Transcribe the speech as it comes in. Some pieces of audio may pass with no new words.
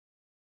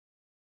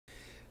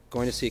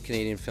Going to see a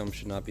Canadian film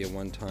should not be a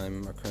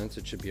one-time occurrence,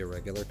 it should be a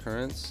regular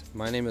occurrence.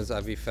 My name is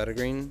Avi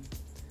Federgreen,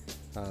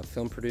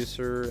 film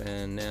producer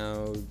and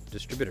now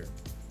distributor.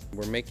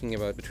 We're making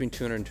about between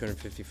 200 and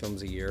 250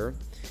 films a year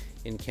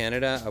in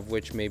Canada, of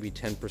which maybe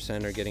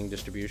 10% are getting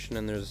distribution,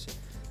 and there's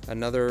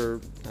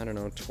another,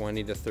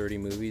 20 to 30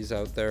 movies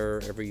out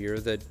there every year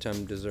that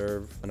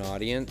deserve an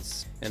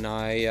audience. And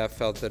I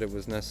felt that it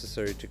was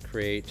necessary to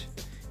create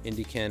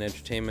Indiecan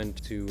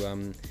Entertainment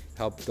to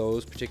help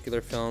those particular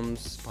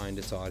films find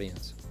its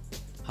audience.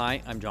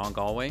 Hi, I'm John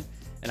Galway,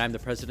 and I'm the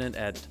president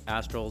at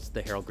Astral's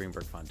the Harold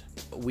Greenberg Fund.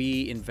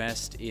 We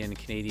invest in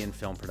Canadian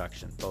film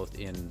production, both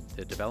in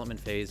the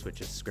development phase,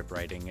 which is script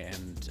writing,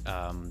 and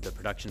the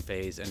production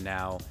phase, and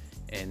now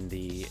in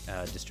the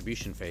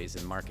distribution phase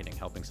and marketing,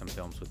 helping some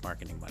films with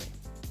marketing money.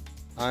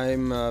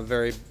 I'm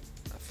very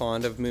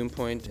fond of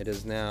Moonpoint. It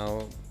is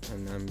now,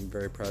 and I'm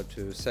very proud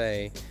to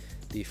say,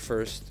 the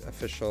first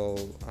official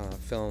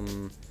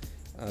film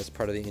as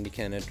part of the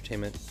Indiecan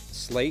Entertainment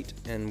slate,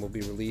 and will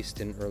be released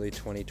in early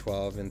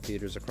 2012 in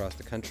theaters across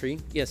the country.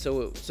 Yeah,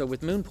 so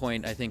with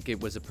Moonpoint, I think it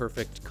was a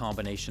perfect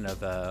combination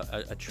of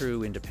a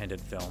true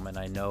independent film, and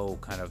I know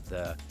kind of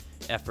the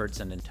efforts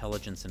and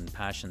intelligence and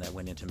passion that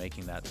went into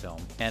making that film.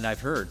 And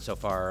I've heard so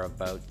far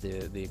about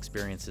the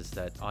experiences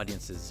that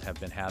audiences have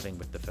been having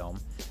with the film.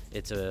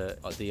 It's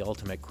the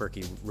ultimate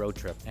quirky road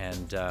trip,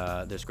 and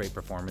there's great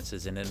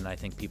performances in it, and I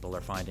think people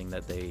are finding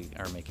that they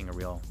are making a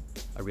real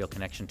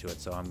connection to it.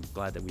 So I'm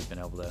glad that we've been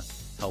able to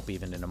help,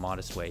 even in a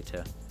modest way,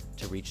 to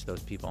reach those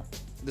people.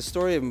 The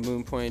story of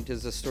Moonpoint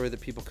is a story that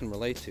people can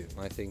relate to.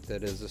 I think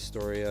that is a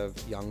story of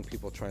young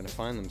people trying to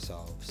find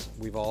themselves.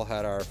 We've all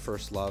had our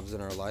first loves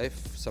in our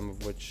life, some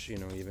of which,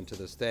 even to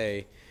this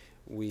day,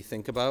 we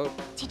think about.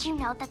 Did you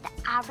know that the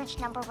average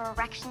number of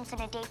erections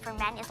in a day for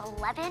men is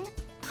 11?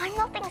 I'm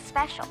nothing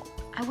special.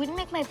 I wouldn't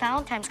make my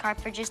Valentine's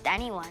card for just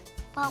anyone.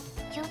 Well,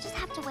 you'll just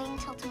have to wait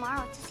until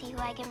tomorrow to see who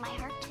I give my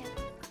heart to.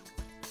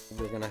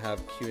 We're going to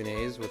have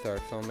Q&As with our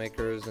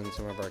filmmakers and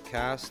some of our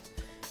cast.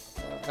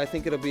 I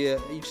think it'll be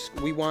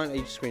we want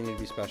each screening to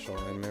be special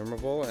and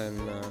memorable, and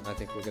I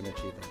think we're going to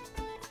achieve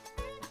that.